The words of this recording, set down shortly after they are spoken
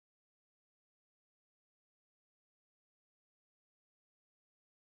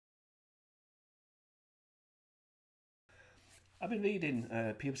I've been reading,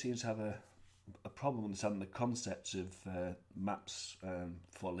 people seem to have a problem understanding the concepts of maps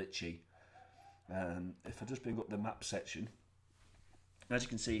for Litchi. If I just bring up the map section, as you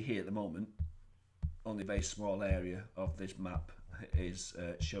can see here at the moment, only a very small area of this map is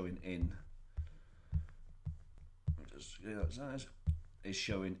showing in. Is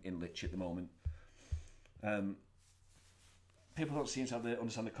showing in Litchi at the moment. People don't seem to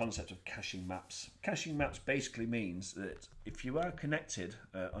understand the concept of caching maps. Caching maps basically means that if you are connected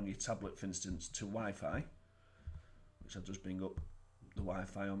on your tablet, for instance, to Wi-Fi, which I'll just bring up the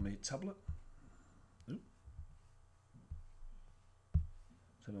Wi-Fi on my tablet. Turn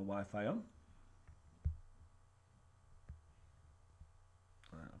my Wi-Fi on.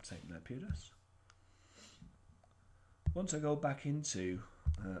 I'll take my IP address. Once I go back into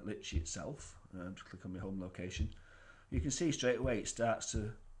Litchi itself, just click on my home location, you can see straight away it starts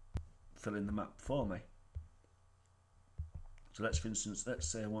to fill in the map for me. So let's, for instance, let's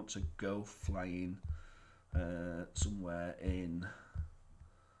say I want to go flying somewhere in,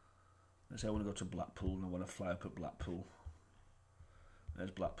 let's say I want to go to Blackpool and I want to fly up at Blackpool.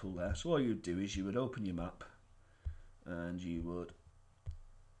 There's Blackpool there. So all you'd do is you would open your map and you would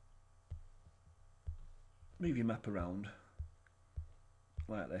move your map around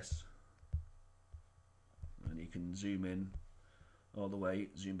like this, and you can zoom in all the way,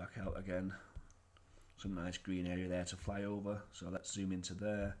 zoom back out again. Some nice green area there to fly over, so let's zoom into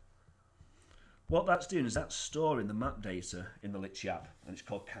there. What that's doing is that's storing the map data in the Litchi app, and it's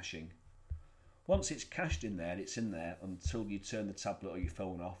called caching. Once it's cached in there, it's in there until you turn the tablet or your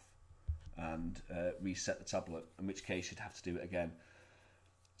phone off and reset the tablet, in which case you'd have to do it again.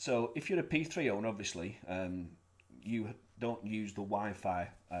 So if you're a P3 owner, obviously, you don't use the Wi-Fi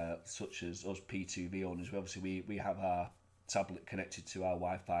such as us P2V owners. Obviously, we have our tablet connected to our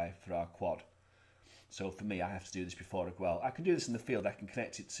Wi-Fi for our quad. So for me, I have to do this before I go out. I can do this in the field. I can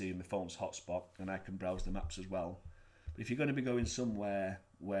connect it to my phone's hotspot and I can browse the maps as well. But if you're going to be going somewhere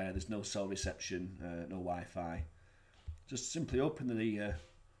where there's no cell reception, no Wi-Fi, just simply open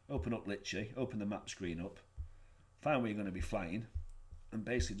up Litchi, open the map screen up, find where you're going to be flying, and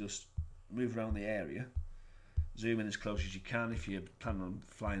basically just move around the area, zoom in as close as you can if you're planning on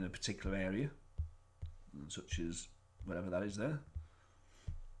flying a particular area, such as whatever that is there.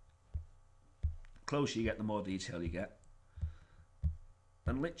 The closer you get, the more detail you get,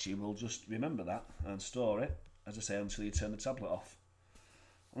 and Litchi will just remember that and store it, as I say, until you turn the tablet off.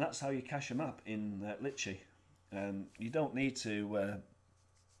 And that's how you cache a map in Litchi. You don't need to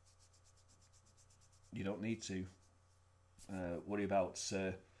worry about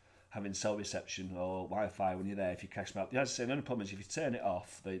having cell reception or Wi-Fi when you're there if you cache them out. As I say, the only problem is if you turn it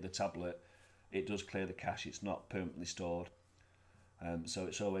off, the tablet, it does clear the cache. It's not permanently stored. So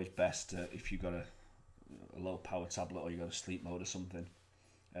it's always best if you've got a low power tablet or you've got a sleep mode or something,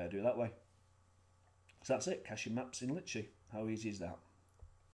 do it that way. So that's it, caching maps in Litchi. How easy is that?